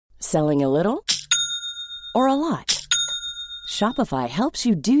Selling a little or a lot? Shopify helps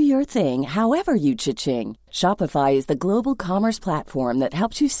you do your thing however you cha-ching. Shopify is the global commerce platform that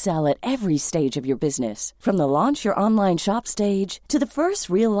helps you sell at every stage of your business. From the launch your online shop stage to the first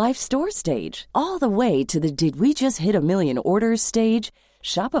real-life store stage, all the way to the did we just hit a million orders stage.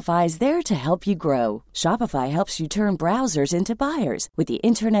 Shopify is there to help you grow. Shopify helps you turn browsers into buyers with the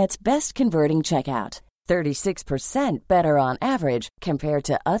internet's best converting checkout. 36% better on average compared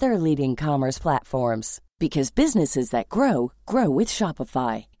to other leading commerce platforms. Because businesses that grow, grow with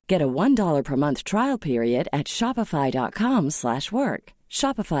Shopify. Get a $1 per month trial period at shopify.com/work.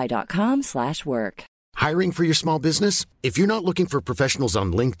 Shopify.com/work. Hiring for your small business? If you're not looking for professionals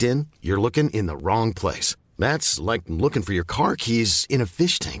on LinkedIn, you're looking in the wrong place. That's like looking for your car keys in a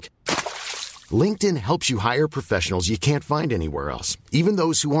fish tank. LinkedIn helps you hire professionals you can't find anywhere else, even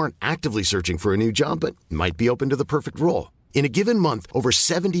those who aren't actively searching for a new job but might be open to the perfect role. In a given month, over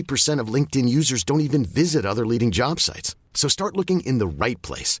 70% of LinkedIn users don't even visit other leading job sites. So start looking in the right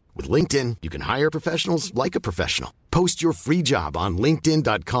place. With LinkedIn, you can hire professionals like a professional. Post your free job on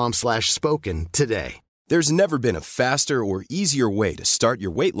linkedin.com/spoken today. There's never been a faster or easier way to start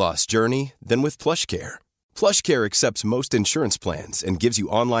your weight loss journey than with PlushCare. PlushCare accepts most insurance plans and gives you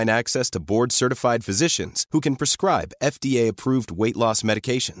online access to board-certified physicians who can prescribe FDA-approved weight loss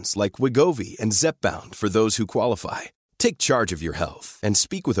medications like Wegovy and Zepbound for those who qualify. Take charge of your health and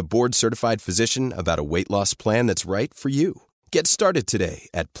speak with a board-certified physician about a weight loss plan that's right for you. Get started today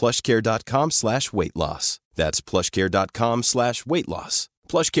at plushcare.com/weight loss. That's plushcare.com/weight loss.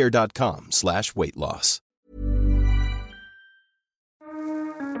 plushcare.com/weight loss.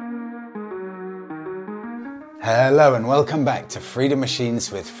 Hello and welcome back to Freedom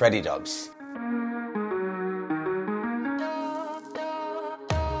Machines with Freddie Dobbs.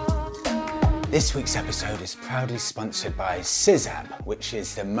 This week's episode is proudly sponsored by CB900, which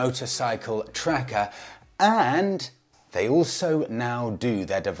is the motorcycle tracker, and they also now do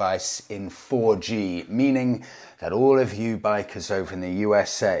their device in 4G, meaning that all of you bikers over in the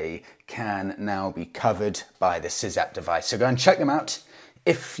USA can now be covered by the CB900 device. So go and check them out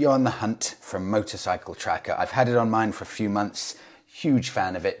if you're on the hunt for a motorcycle tracker. I've had it on mine for a few months, huge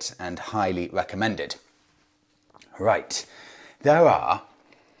fan of it and highly recommended. Right, there are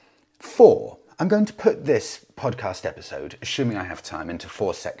I'm going to put this podcast episode, assuming I have time, into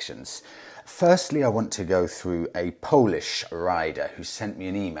 4 sections. Firstly, I want to go through a Polish rider who sent me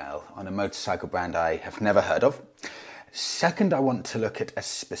an email on a motorcycle brand I have never heard of. Second, I want to look at a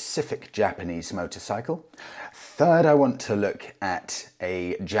specific Japanese motorcycle. Third, I want to look at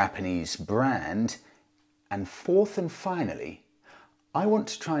a Japanese brand. And fourth and finally, I want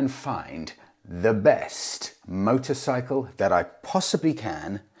to try and find the best motorcycle that I possibly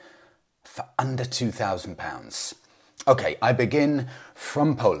can for under £2,000. Okay, I begin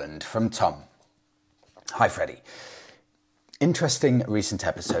from Poland, from Tom. Hi, Freddie. Interesting recent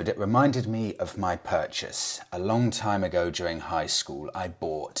episode. It reminded me of my purchase. A long time ago during high school, I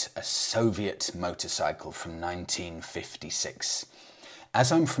bought a Soviet motorcycle from 1956. As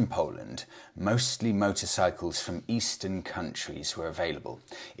I'm from Poland, mostly motorcycles from Eastern countries were available.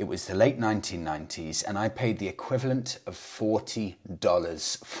 It was the late 1990s and I paid the equivalent of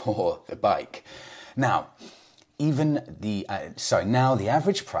 $40 for the bike. Now, now the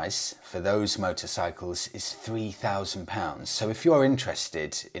average price for those motorcycles is £3,000. So if you're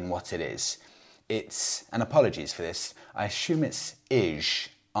interested in what it is, and apologies for this, I assume it's IZ,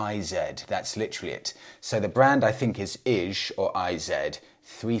 IZ, that's literally it. So the brand I think is IZ or IZ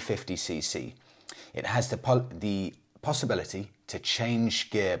 350cc. It has the possibility to change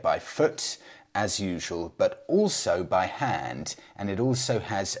gear by foot as usual, but also by hand, and it also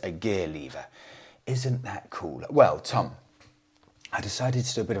has a gear lever. Isn't that cool? Well, Tom, I decided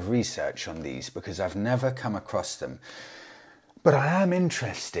to do a bit of research on these because I've never come across them, but I am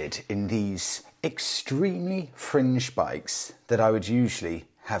interested in these extremely fringe bikes that I would usually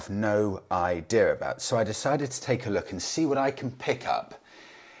have no idea about. So I decided to take a look and see what I can pick up.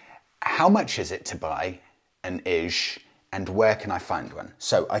 How much is it to buy an IZ and where can I find one?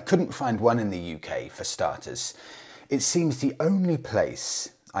 So I couldn't find one in the UK for starters. It seems the only place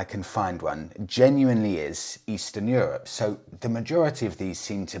I can find one genuinely is Eastern Europe. So the majority of these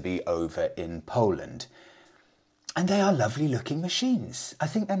seem to be over in Poland. And they are lovely looking machines. I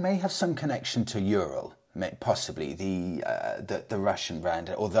think they may have some connection to Ural, possibly the Russian brand,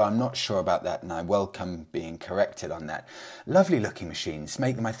 although I'm not sure about that and I welcome being corrected on that. Lovely looking machines,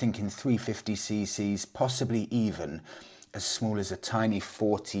 make them I think in 350cc's, possibly even as small as a tiny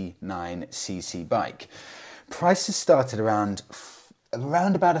 49cc bike. Prices started around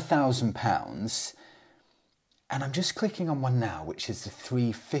about £1,000, And I'm just clicking on one now, which is the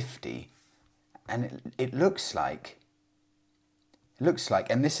 350. And it looks like,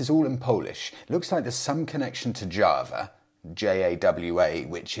 and this is all in Polish, it looks like there's some connection to Java, Jawa,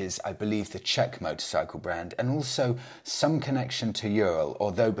 which is, I believe, the Czech motorcycle brand, and also some connection to Ural,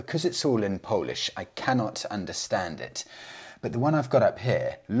 although because it's all in Polish, I cannot understand it. But the one I've got up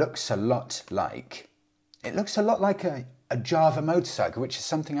here looks a lot like a Java motorcycle, which is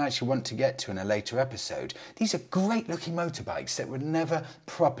something I actually want to get to in a later episode. These are great looking motorbikes that were never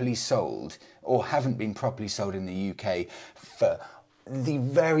properly sold, or haven't been properly sold in the UK for the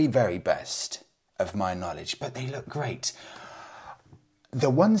very, very best of my knowledge, but they look great. The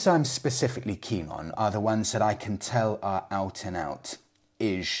ones I'm specifically keen on are the ones that I can tell are out and out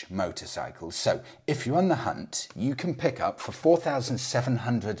IJ motorcycles. So if you're on the hunt, you can pick up for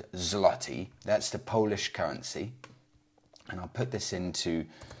 4,700 zloty, that's the Polish currency, and I'll put this into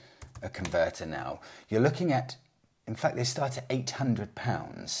a converter now. You're looking at, in fact, they start at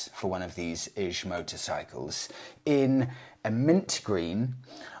 £800 for one of these IJ motorcycles in a mint green,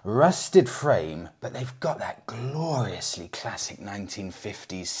 rusted frame, but they've got that gloriously classic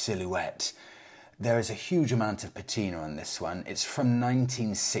 1950s silhouette. There is a huge amount of patina on this one. It's from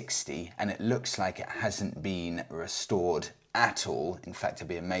 1960 and it looks like it hasn't been restored at all. In fact, I'd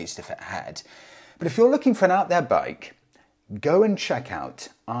be amazed if it had. But if you're looking for an out there bike, go and check out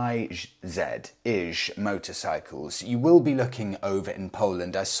IJ motorcycles. You will be looking over in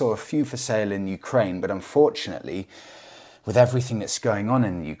Poland. I saw a few for sale in Ukraine, but unfortunately, with everything that's going on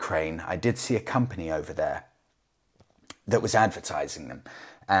in Ukraine, I did see a company over there that was advertising them.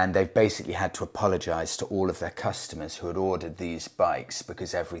 And they've basically had to apologise to all of their customers who had ordered these bikes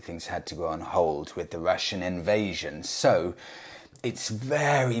because everything's had to go on hold with the Russian invasion. So it's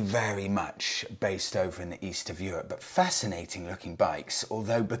very, very much based over in the east of Europe, but fascinating looking bikes,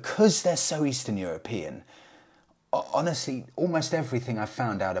 although because they're so Eastern European, honestly, almost everything I've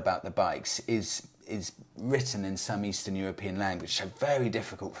found out about the bikes is written in some Eastern European language, so very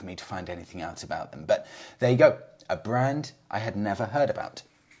difficult for me to find anything out about them. But there you go, a brand I had never heard about.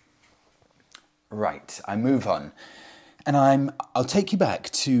 Right, I move on, and I'll take you back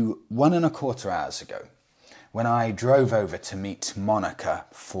to 1.25 hours ago, when I drove over to meet Monica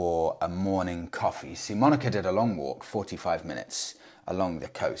for a morning coffee. See, Monica did a long walk, 45 minutes, along the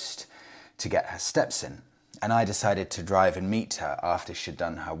coast to get her steps in. And I decided to drive and meet her after she'd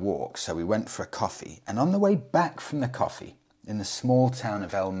done her walk. So we went for a coffee. And on the way back from the coffee, in the small town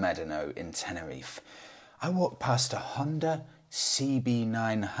of El Médano in Tenerife, I walked past a Honda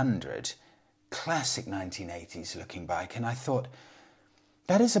CB900, classic 1980s looking bike. And I thought,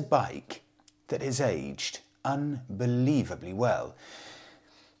 that is a bike that is aged unbelievably well.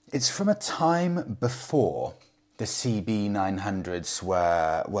 It's from a time before the CB900s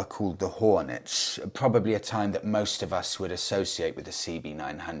were called the Hornets, probably a time that most of us would associate with the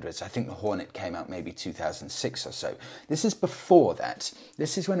CB900s. I think the Hornet came out maybe 2006 or so. This is before that.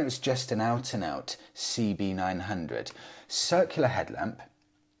 This is when it was just an out-and-out CB900. Circular headlamp,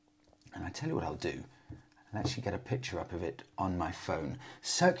 and I tell you what I'll do. I'll actually get a picture up of it on my phone.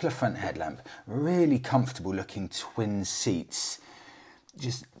 Circular front headlamp, really comfortable looking twin seats.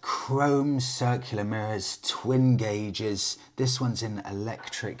 Just chrome circular mirrors, twin gauges. This one's in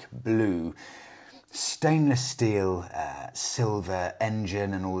electric blue. Stainless steel, silver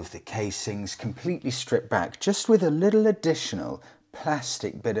engine and all of the casings, completely stripped back, just with a little additional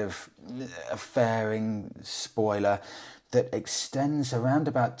plastic bit of a fairing spoiler that extends around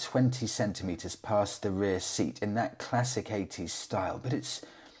about 20 centimetres past the rear seat in that classic 80s style. But it's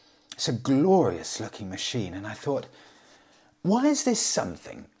a glorious looking machine, and I thought, why is this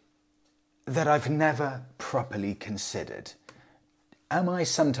something that I've never properly considered? Am I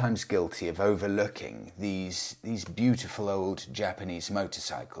sometimes guilty of overlooking these beautiful old Japanese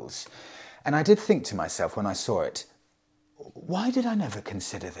motorcycles? And I did think to myself when I saw it, why did I never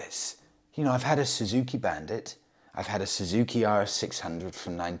consider this? You know, I've had a Suzuki Bandit, I've had a Suzuki RS600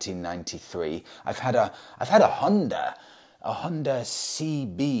 from 1993, I've had a Honda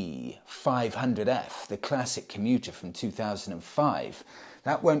CB500F, the classic commuter from 2005.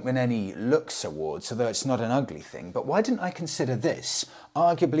 That won't win any looks awards, although it's not an ugly thing. But why didn't I consider this,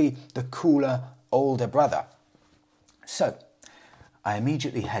 arguably the cooler older brother? So I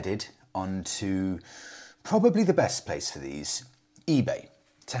immediately headed on to probably the best place for these, eBay,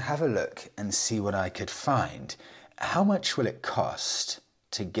 to have a look and see what I could find. How much will it cost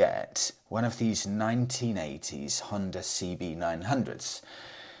to get one of these 1980s Honda CB900s?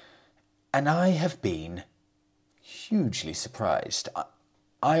 And I have been hugely surprised.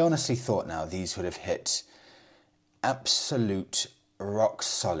 I honestly thought now these would have hit absolute rock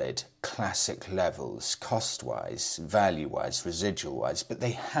solid, classic levels, cost-wise, value-wise, residual-wise, but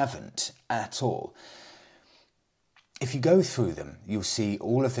they haven't at all. If you go through them, you'll see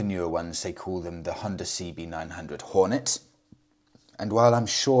all of the newer ones, they call them the Honda CB900 Hornet. And while I'm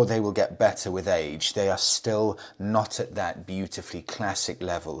sure they will get better with age, they are still not at that beautifully classic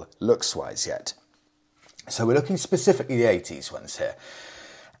level looks-wise yet. So we're looking specifically the 80s ones here.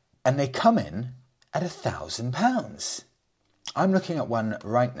 And they come in at £1,000. I'm looking at one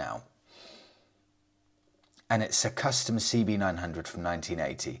right now. And it's a custom CB900 from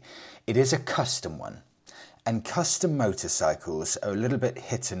 1980. It is a custom one. And custom motorcycles are a little bit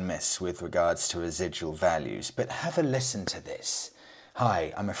hit and miss with regards to residual values. But have a listen to this.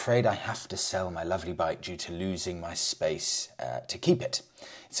 Hi, I'm afraid I have to sell my lovely bike due to losing my space to keep it.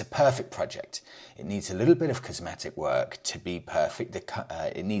 It's a perfect project. It needs a little bit of cosmetic work to be perfect.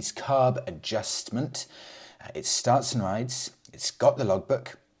 It needs carb adjustment. It starts and rides. It's got the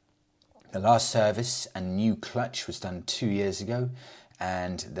logbook. The last service and new clutch was done 2 years ago.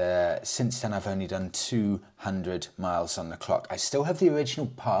 And since then I've only done 200 miles on the clock. I still have the original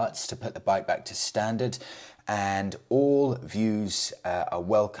parts to put the bike back to standard, and all views are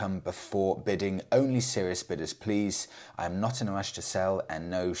welcome before bidding. Only serious bidders, please. I'm not in a rush to sell, and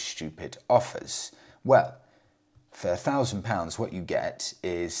no stupid offers. Well, for £1,000, what you get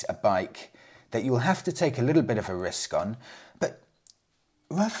is a bike that you'll have to take a little bit of a risk on, but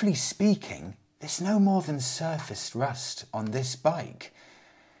roughly speaking, there's no more than surfaced rust on this bike.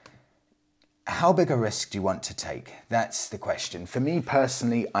 How big a risk do you want to take? That's the question. For me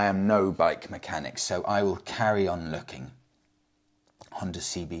personally, I am no bike mechanic, so I will carry on looking. Honda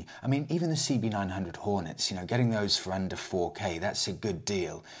CB, I mean, even the CB900 Hornets, getting those for under 4K, that's a good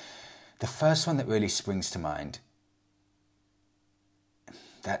deal. The first one that really springs to mind,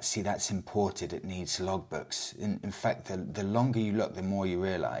 that's imported, it needs logbooks. In fact, the longer you look, the more you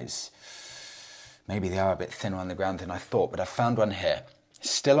realise maybe they are a bit thinner on the ground than I thought, but I found one here,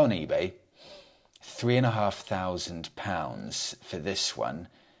 still on eBay, £3,500 for this one.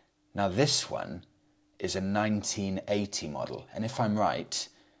 Now this one is a 1980 model, and if I'm right,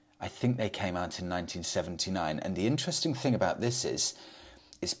 I think they came out in 1979. And the interesting thing about this is,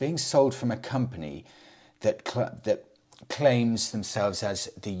 it's being sold from a company that claims themselves as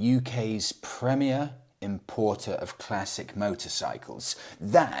the UK's premier importer of classic motorcycles.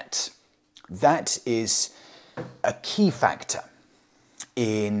 That is a key factor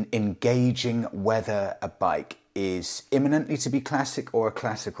in engaging whether a bike is imminently to be classic or a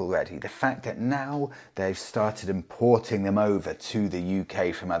classic already. The fact that now they've started importing them over to the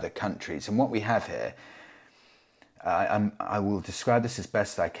UK from other countries. And what we have here, I will describe this as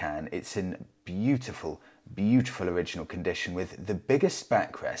best I can. It's in beautiful, beautiful original condition with the biggest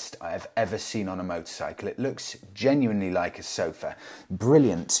backrest I have ever seen on a motorcycle. It looks genuinely like a sofa.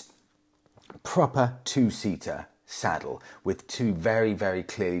 Brilliant, proper two-seater saddle with two very, very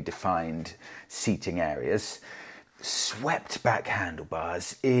clearly defined seating areas. Swept back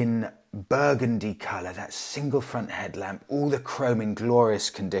handlebars in burgundy colour, that single front headlamp, all the chrome in glorious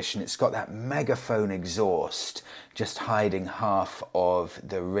condition. It's got that megaphone exhaust just hiding half of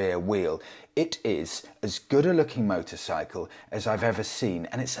the rear wheel. It is as good a looking motorcycle as I've ever seen,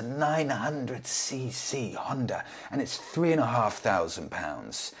 and it's a 900cc Honda, and it's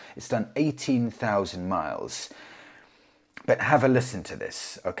 £3,500. It's done 18,000 miles. But have a listen to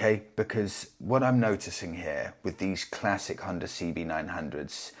this, okay? Because what I'm noticing here with these classic Honda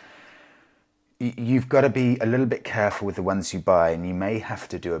CB900s, you've got to be a little bit careful with the ones you buy, and you may have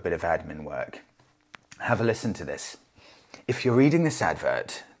to do a bit of admin work. Have a listen to this. If you're reading this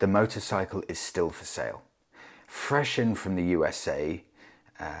advert, the motorcycle is still for sale. Fresh in from the USA,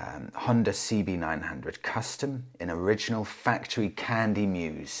 Honda CB900 custom in original factory Candy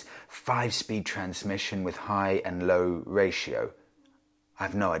Muse, 5-speed transmission with high and low ratio. I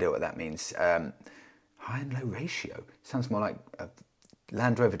have no idea what that means. High and low ratio sounds more like a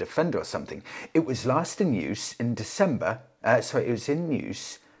Land Rover Defender or something. It was last in use in December. It was in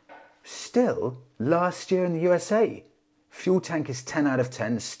use still last year in the USA. Fuel tank is 10 out of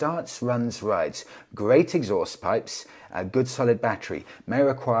 10, starts, runs, rides. Great exhaust pipes, a good solid battery. May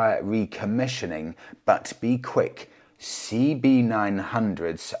require recommissioning, but be quick.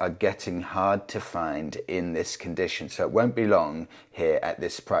 CB900s are getting hard to find in this condition, so it won't be long here at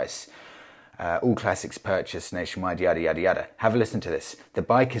this price. All classics purchased nationwide, yada, yada, yada. Have a listen to this. The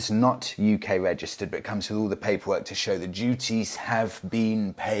bike is not UK registered, but it comes with all the paperwork to show the duties have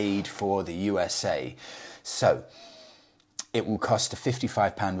been paid for the USA. So it will cost a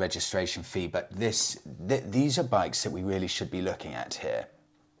 £55 registration fee, but these are bikes that we really should be looking at here.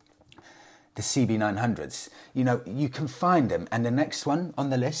 the CB900s. You know, you can find them. And the next one on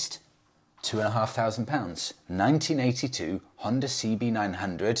the list, £2,500. 1982 Honda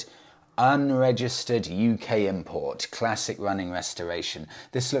CB900, unregistered UK import, classic running restoration.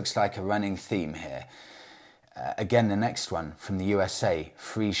 This looks like a running theme here. Again, the next one from the USA,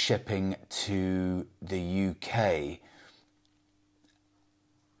 free shipping to the UK.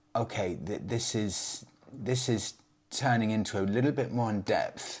 Okay, this is turning into a little bit more in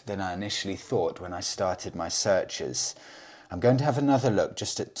depth than I initially thought when I started my searches. I'm going to have another look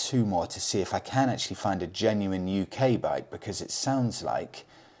just at two more to see if I can actually find a genuine UK bike, because it sounds like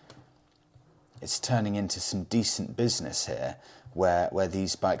it's turning into some decent business here where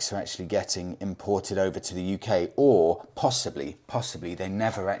these bikes are actually getting imported over to the UK, or possibly they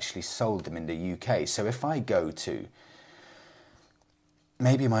never actually sold them in the UK. So if I go to,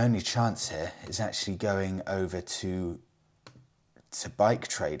 maybe my only chance here is actually going over to Bike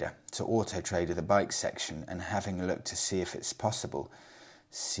Trader, to Auto Trader, the bike section, and having a look to see if it's possible.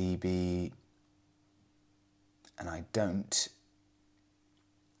 CB, and I don't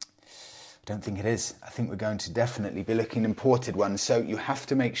think it is. I think we're going to definitely be looking at imported ones, so you have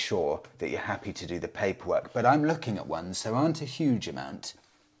to make sure that you're happy to do the paperwork. But I'm looking at ones, there aren't a huge amount.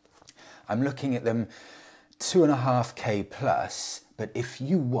 I'm looking at them 2.5k plus, but if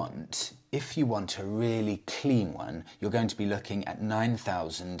you want a really clean one, you're going to be looking at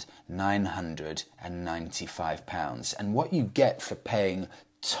 £9,995. And what you get for paying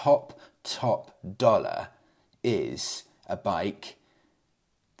top dollar is a bike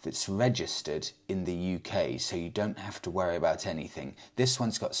that's registered in the UK, so you don't have to worry about anything. This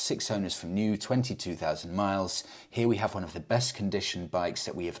one's got 6 owners from new, 22,000 miles. Here we have one of the best conditioned bikes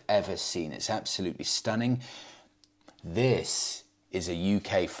that we have ever seen. It's absolutely stunning. This is a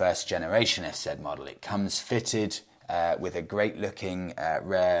UK first generation FZ model. It comes fitted with a great looking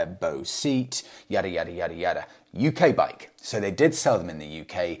rear bow seat, yada yada yada yada. UK bike. So they did sell them in the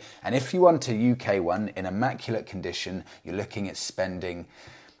UK, and if you want a UK one in immaculate condition, you're looking at spending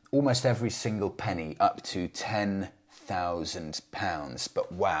almost every single penny, up to £10,000. But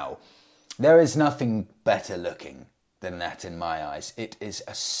wow, there is nothing better looking than that in my eyes. It is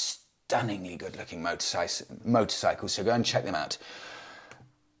a stunningly good looking motorcycle, so go and check them out.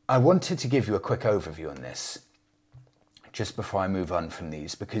 I wanted to give you a quick overview on this just before I move on from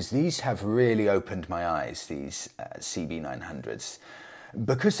these, because these have really opened my eyes, these CB900s.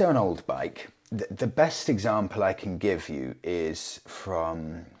 Because they're an old bike, the best example I can give you is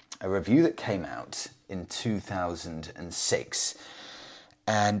from a review that came out in 2006.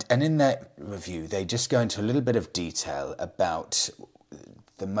 And in that review, they just go into a little bit of detail about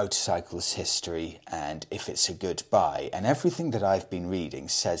the motorcycle's history and if it's a good buy. And everything that I've been reading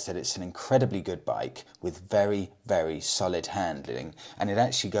says that it's an incredibly good bike with very, very solid handling. And it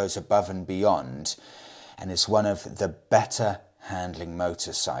actually goes above and beyond and is one of the better handling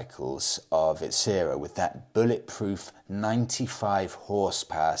motorcycles of its era, with that bulletproof 95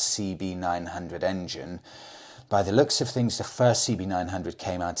 horsepower CB900 engine. By the looks of things, the first CB900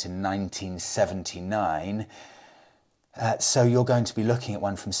 came out in 1979. So you're going to be looking at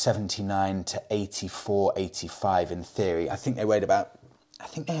one from 79 to 84, 85 in theory. I think they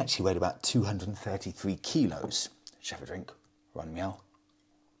actually weighed about 233 kilos. Let's have a drink. Run meow.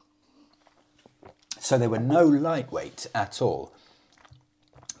 So they were no lightweight at all.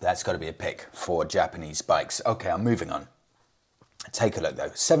 That's got to be a pick for Japanese bikes. Okay, I'm moving on. Take a look though.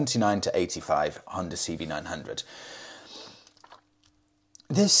 79 to 85 Honda CB900.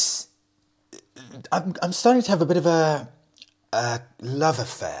 This, I'm starting to have a bit of a love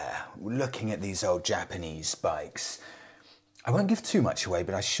affair looking at these old Japanese bikes. I won't give too much away,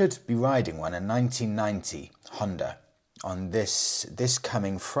 but I should be riding one, a 1990 Honda, on this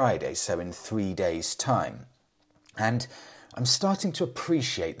coming Friday, so in 3 days' time. And I'm starting to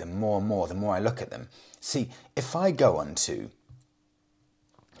appreciate them more and more the more I look at them. See, if I go on to,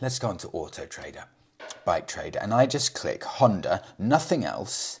 let's go on to Auto Trader, Bike Trader, and I just click Honda, nothing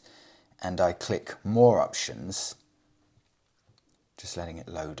else, and I click more options, just letting it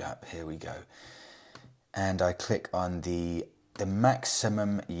load up, here we go. And I click on the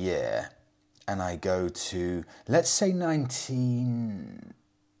maximum year, and I go to, let's say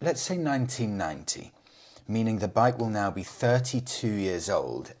 1990, meaning the bike will now be 32 years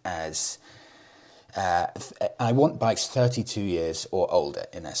old as, I want bikes 32 years or older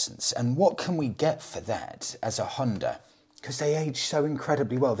in essence. And what can we get for that as a Honda? Because they age so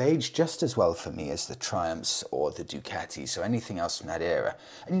incredibly well. They age just as well for me as the Triumphs or the Ducatis or anything else from that era.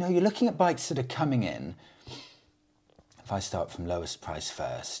 And you know, you're looking at bikes that are coming in. If I start from lowest price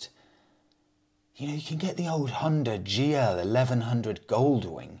first, you know, you can get the old Honda GL 1100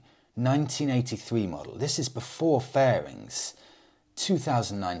 Goldwing 1983 model. This is before fairings.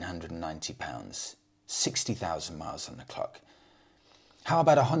 £2,990. 60,000 miles on the clock. How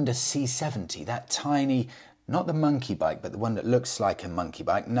about a Honda C70? That tiny, not the monkey bike, but the one that looks like a monkey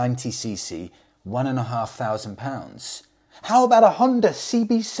bike, 90cc, £1,500. How about a Honda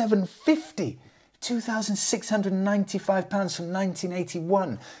CB900? £2,695 from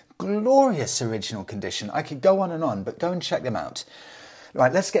 1981. Glorious original condition. I could go on and on, but go and check them out.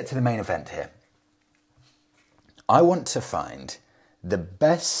 Right, let's get to the main event here. I want to find the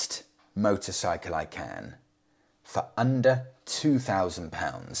best motorcycle I can for under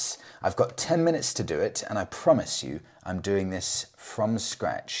 £2,000. I've got 10 minutes to do it, and I promise you I'm doing this from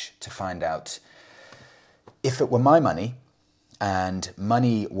scratch to find out if it were my money and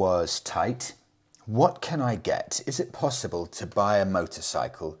money was tight, what can I get? Is it possible to buy a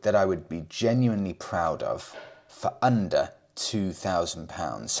motorcycle that I would be genuinely proud of for under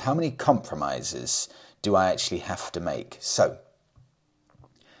 £2,000? How many compromises do I actually have to make? So,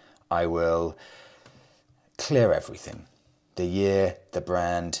 I will clear everything. The year, the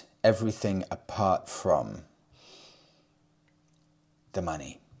brand, everything apart from the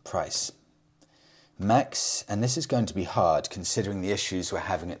money, price. Max, and this is going to be hard considering the issues we're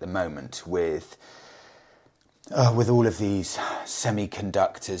having at the moment with all of these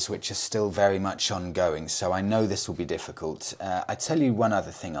semiconductors, which are still very much ongoing. So I know this will be difficult. I tell you one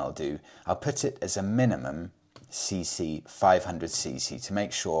other thing I'll do. I'll put it as a minimum cc, 500cc, to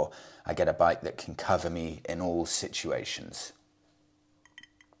make sure I get a bike that can cover me in all situations.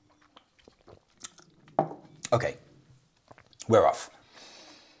 Okay, we're off.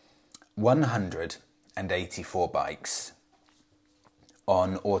 184 bikes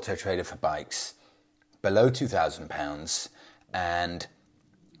on Auto Trader for bikes below £2,000 and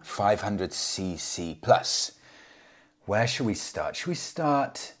 500cc plus. Where should we start?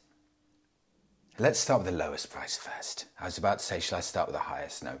 Let's start with the lowest price first. I was about to say, shall I start with the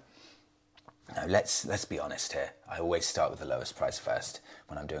highest? No, let's be honest here. I always start with the lowest price first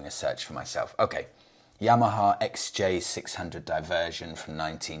when I'm doing a search for myself. Okay, Yamaha XJ600 Diversion from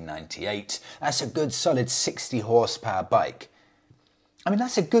 1998. That's a good solid 60 horsepower bike. I mean,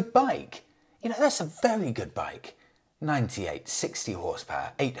 that's a good bike. You know, that's a very good bike. 98, 60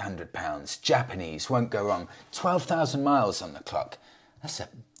 horsepower, £800, Japanese, won't go wrong. 12,000 miles on the clock.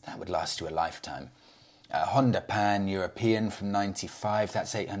 That would last you a lifetime. Honda Pan European from 95,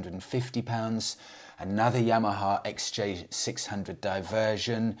 that's £850. Another Yamaha XJ600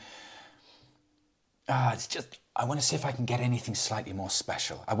 Diversion. I want to see if I can get anything slightly more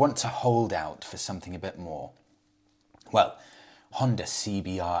special. I want to hold out for something a bit more. Well, Honda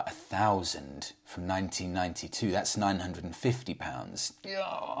CBR 1000 from 1992, that's £950.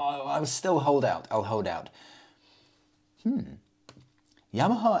 I will still hold out. I'll hold out.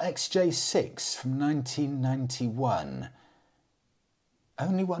 Yamaha XJ6 from 1991.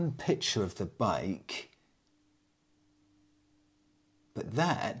 Only one picture of the bike. But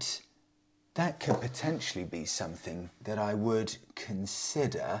that could potentially be something that I would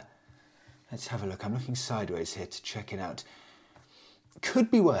consider. Let's have a look. I'm looking sideways here to check it out.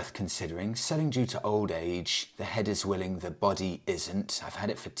 Could be worth considering. Selling due to old age. The head is willing, the body isn't. I've had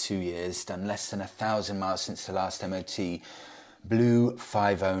it for 2 years, done less than 1,000 miles since the last MOT. Blue,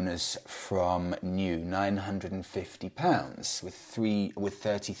 5 owners from new, £950 with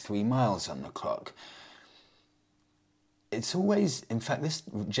 33 miles on the clock. It's always, in fact, this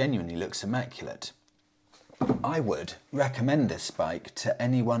genuinely looks immaculate. I would recommend this bike to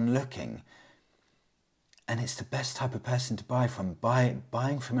anyone looking. And it's the best type of person to buy from.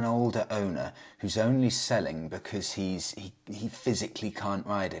 Buying from an older owner who's only selling because he physically can't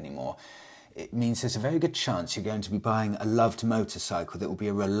ride anymore. It means there's a very good chance you're going to be buying a loved motorcycle that will be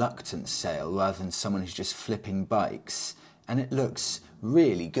a reluctant sale rather than someone who's just flipping bikes. And it looks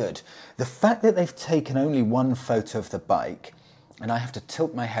really good. The fact that they've taken only one photo of the bike, and I have to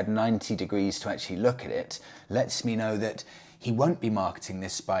tilt my head 90 degrees to actually look at it, lets me know that he won't be marketing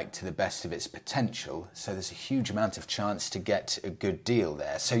this bike to the best of its potential, so there's a huge amount of chance to get a good deal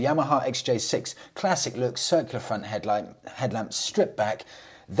there. So Yamaha XJ6, classic look, circular front headlamp, stripped back.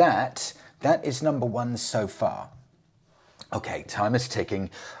 That is number one so far. Okay, time is ticking.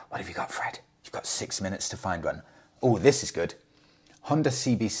 What have you got, Fred? You've got 6 minutes to find one. Oh, this is good. Honda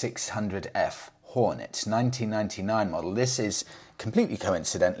CB600F Hornet, 1999 model. This is, completely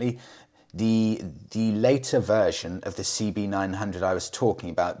coincidentally, the later version of the CB900 I was talking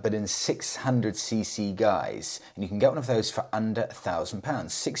about, but in 600cc guise. And you can get one of those for under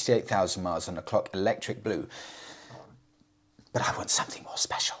 £1,000. 68,000 miles on the clock, electric blue. But I want something more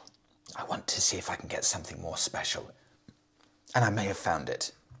special. I want to see if I can get something more special. And I may have found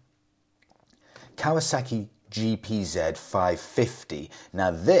it. Kawasaki GPZ 550. Now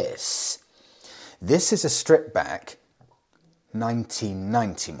this is a strip back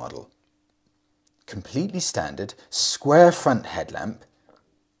 1990 model. Completely standard, square front headlamp.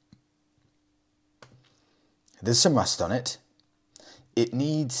 There's some rust on it. It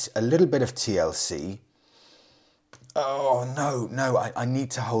needs a little bit of TLC. Oh, no, I need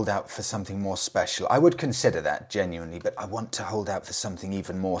to hold out for something more special. I would consider that, genuinely, but I want to hold out for something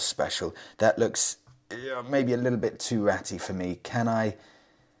even more special. That looks maybe a little bit too ratty for me. Can I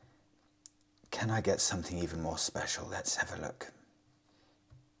get something even more special? Let's have a look.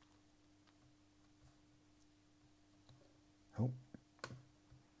 Oh,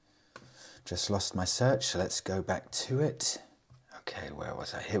 just lost my search, so let's go back to it. Okay, where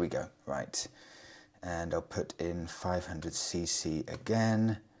was I? Here we go, right. And I'll put in 500cc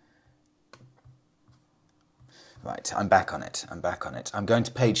again. Right, I'm back on it. I'm going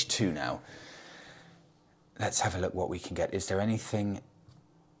to page 2 now. Let's have a look what we can get. Is there anything...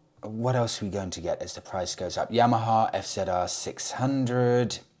 What else are we going to get as the price goes up? Yamaha FZR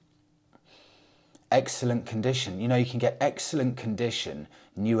 600. Excellent condition. You know, you can get excellent condition,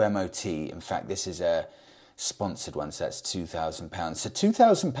 new MOT. In fact, this is a sponsored one, so that's £2,000. So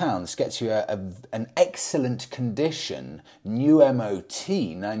 £2,000 gets you an excellent condition, new MOT,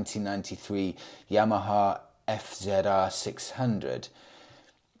 1993 Yamaha FZR 600.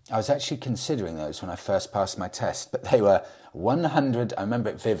 I was actually considering those when I first passed my test, but they were I remember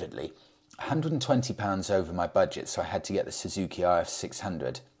it vividly, £120 over my budget, so I had to get the Suzuki RF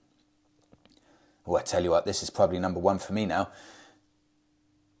 600. Oh, I tell you what, this is probably number 1 for me now.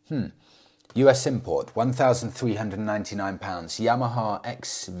 US import, £1,399, Yamaha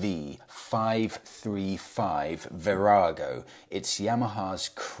XV 535 Virago. It's Yamaha's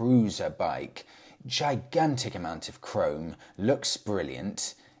cruiser bike. Gigantic amount of chrome, looks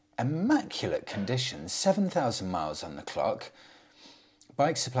brilliant, immaculate condition, 7,000 miles on the clock.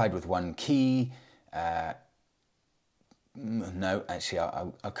 Bike supplied with 1 key. No, actually,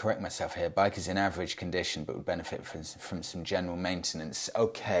 I'll correct myself here. Bike is in average condition, but would benefit from some general maintenance.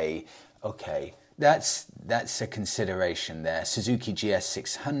 Okay, that's a consideration there. Suzuki GS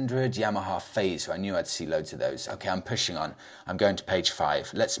 600, Yamaha Phaser. I knew I'd see loads of those. Okay, I'm pushing on. I'm going to page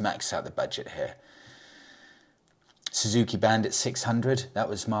 5. Let's max out the budget here. Suzuki Bandit 600. That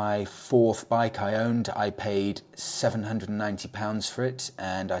was my 4th bike I owned. I paid £790 for it,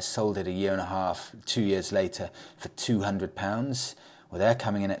 and I sold it 2 years later for £200. Well, they're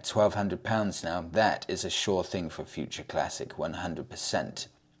coming in at £1,200 now. That is a sure thing for a future classic, 100%.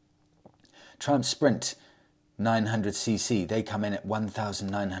 Triumph Sprint 900cc, they come in at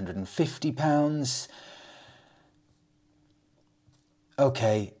 £1,950.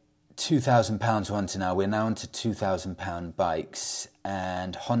 Okay, £2,000 on to now. We're now into £2,000 bikes.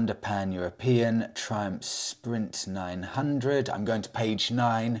 And Honda Pan-European, Triumph Sprint 900. I'm going to page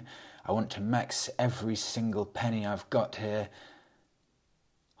 9. I want to max every single penny I've got here.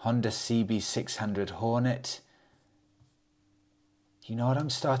 Honda CB600 Hornet. You know what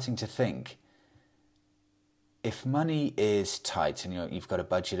I'm starting to think? If money is tight and you've got a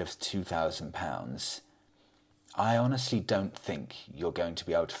budget of £2,000, I honestly don't think you're going to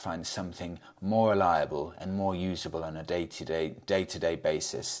be able to find something more reliable and more usable on a day-to-day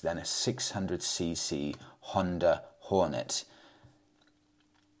basis than a 600cc Honda Hornet.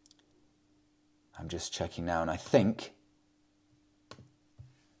 I'm just checking now, and I think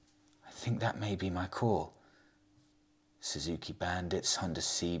that may be my call. Suzuki Bandits, Honda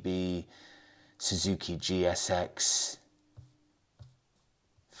CB, Suzuki GSX.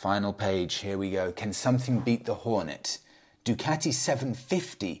 Final page, here we go. Can something beat the Hornet? Ducati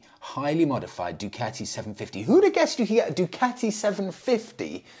 750, highly modified Ducati 750. Who'd have guessed you could get a Ducati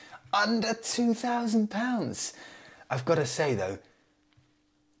 750 under £2,000? I've got to say though,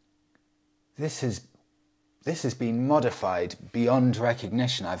 this has been modified beyond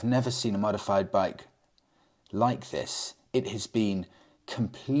recognition. I've never seen a modified bike like this. It has been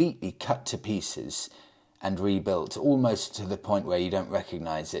completely cut to pieces and rebuilt, almost to the point where you don't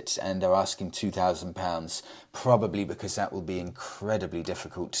recognise it, and they're asking £2,000, probably because that will be incredibly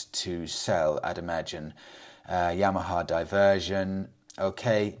difficult to sell, I'd imagine. Yamaha Diversion,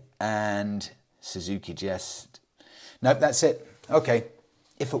 okay, and Suzuki GS. Nope, that's it. Okay,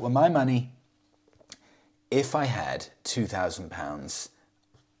 if it were my money, if I had £2,000,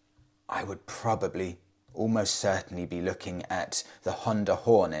 I would probably, almost certainly be looking at the Honda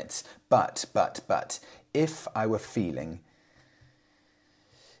Hornet, but, if I were feeling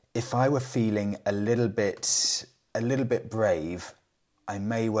a little bit brave, I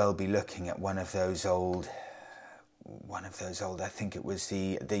may well be looking at one of those old, one of those old, I think it was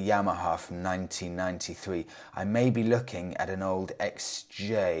the Yamaha from 1993. I may be looking at an old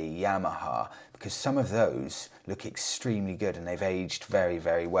XJ Yamaha, because some of those look extremely good and they've aged very,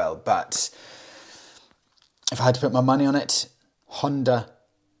 very well. But if I had to put my money on it, Honda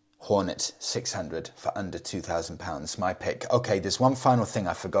Hornet 600 for under £2,000, my pick. Okay, there's one final thing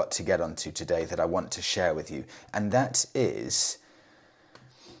I forgot to get onto today that I want to share with you, and that is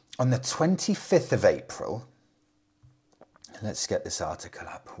on the 25th of April. Let's get this article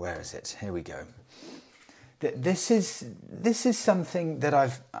up. Where is it? Here we go. This is something that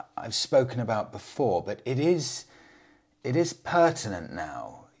I've spoken about before, but it is pertinent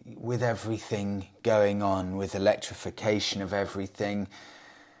now with everything going on, with electrification of everything.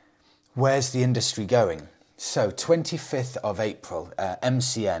 Where's the industry going? So 25th of April,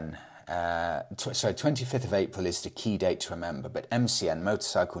 MCN. 25th of April is the key date to remember, but MCN,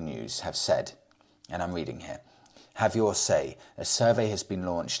 Motorcycle News, have said, and I'm reading here, have your say. A survey has been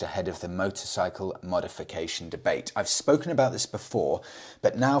launched ahead of the motorcycle modification debate. I've spoken about this before,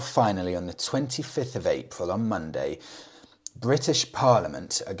 but now finally on the 25th of April, on Monday, British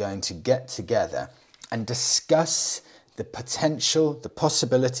Parliament are going to get together and discuss the potential, the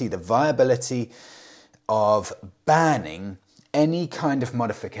possibility, the viability of banning any kind of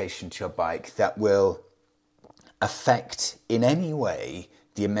modification to your bike that will affect in any way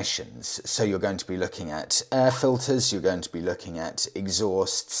the emissions. So you're going to be looking at air filters, you're going to be looking at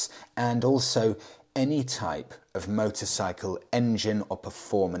exhausts, and also any type of motorcycle engine or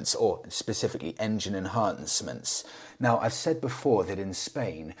performance, or specifically engine enhancements. Now, I've said before that in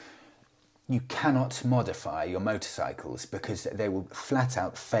Spain, you cannot modify your motorcycles because they will flat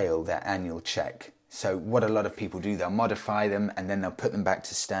out fail their annual check. So what a lot of people do, they'll modify them and then they'll put them back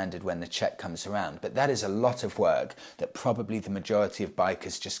to standard when the check comes around. But that is a lot of work that probably the majority of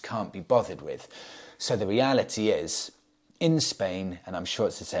bikers just can't be bothered with. So the reality is, in Spain, and I'm sure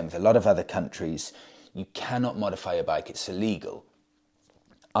it's the same with a lot of other countries, you cannot modify your bike, it's illegal.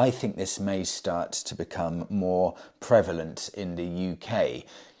 I think this may start to become more prevalent in the UK.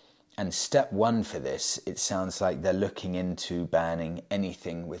 And step one for this, it sounds like they're looking into banning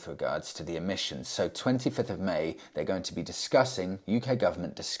anything with regards to the emissions. So 25th of May, they're going to be discussing, UK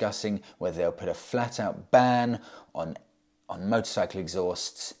government discussing whether they'll put a flat out ban on motorcycle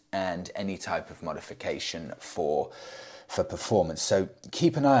exhausts and any type of modification for performance. So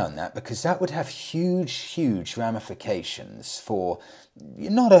keep an eye on that, because that would have huge ramifications for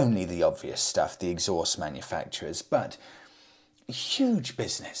not only the obvious stuff, the exhaust manufacturers, but huge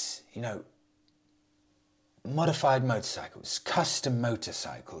business, modified motorcycles, custom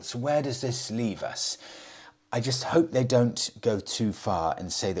motorcycles. Where does this leave us? I just hope they don't go too far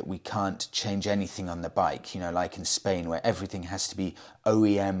and say that we can't change anything on the bike, like in Spain, where everything has to be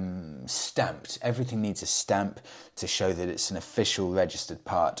OEM stamped. Everything needs a stamp to show that it's an official registered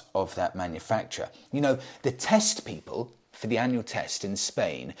part of that manufacturer. The test people for the annual test in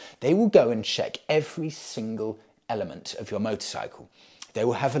Spain, they will go and check every single element of your motorcycle. They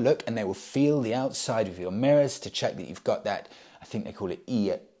will have a look and they will feel the outside of your mirrors to check that you've got that, I think they call it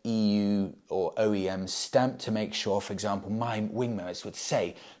EU or OEM stamp, to make sure, for example, my wing mirrors would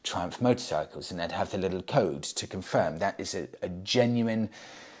say Triumph Motorcycles, and they'd have the little code to confirm that is a genuine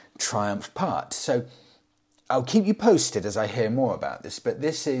Triumph part. So I'll keep you posted as I hear more about this, but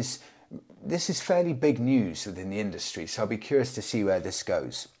this is fairly big news within the industry, so I'll be curious to see where this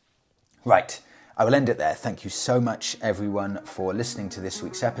goes. Right. I will end it there. Thank you so much, everyone, for listening to this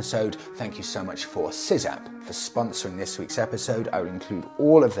week's episode. Thank you so much for CZAP for sponsoring this week's episode. I will include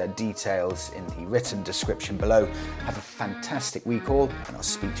all of their details in the written description below. Have a fantastic week all, and I'll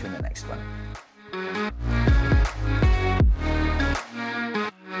speak to you in the next one.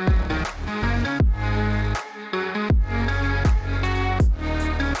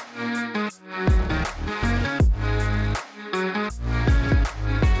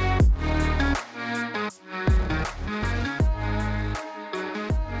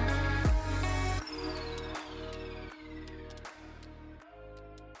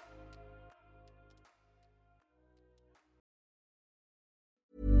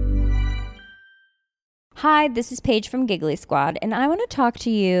 Hi, this is Paige from Giggly Squad, and I want to talk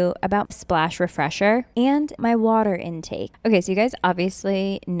to you about Splash Refresher and my water intake. Okay, so you guys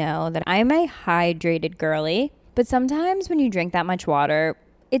obviously know that I'm a hydrated girly, but sometimes when you drink that much water,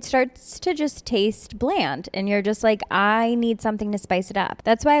 it starts to just taste bland, and you're just like, I need something to spice it up.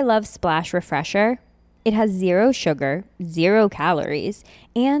 That's why I love Splash Refresher. It has 0 sugar, 0 calories,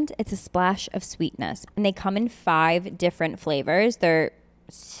 and it's a splash of sweetness. And they come in 5 different flavors. They're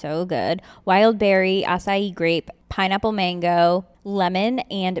so good. Wild berry, acai grape, pineapple mango, lemon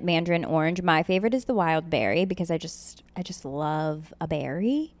and mandarin orange. My favorite is the wild berry because I just love a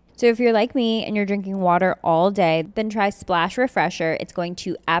berry. So if you're like me and you're drinking water all day, then try Splash Refresher. It's going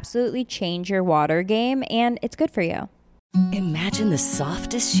to absolutely change your water game, and it's good for you. Imagine the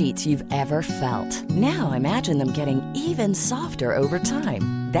softest sheets you've ever felt. Now imagine them getting even softer over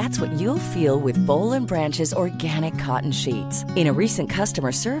time. That's what you'll feel with Boll & Branch's organic cotton sheets. In a recent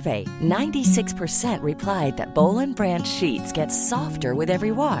customer survey, 96% replied that Boll & Branch sheets get softer with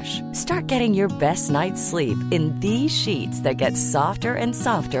every wash. Start getting your best night's sleep in these sheets that get softer and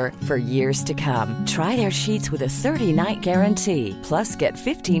softer for years to come. Try their sheets with a 30-night guarantee. Plus, get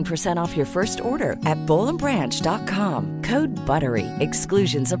 15% off your first order at bollandbranch.com. Code BUTTERY.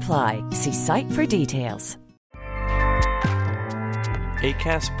 Exclusions apply. See site for details.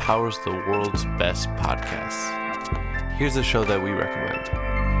 Acast powers the world's best podcasts. Here's a show that we recommend.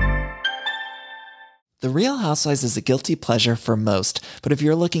 The Real Housewives is a guilty pleasure for most, but if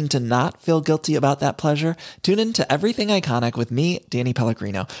you're looking to not feel guilty about that pleasure, tune in to Everything Iconic with me, Danny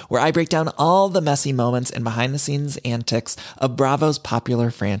Pellegrino, where I break down all the messy moments and behind-the-scenes antics of Bravo's popular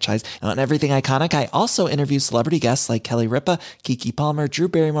franchise. And on Everything Iconic, I also interview celebrity guests like Kelly Ripa, Keke Palmer, Drew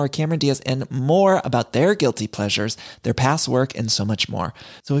Barrymore, Cameron Diaz, and more about their guilty pleasures, their past work, and so much more.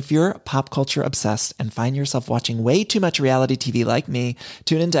 So if you're pop culture obsessed and find yourself watching way too much reality TV like me,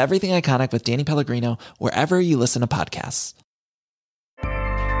 tune in to Everything Iconic with Danny Pellegrino, wherever you listen to podcasts.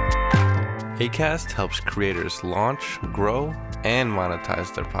 Acast helps creators launch, grow, and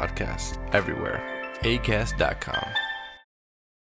monetize their podcasts everywhere. Acast.com.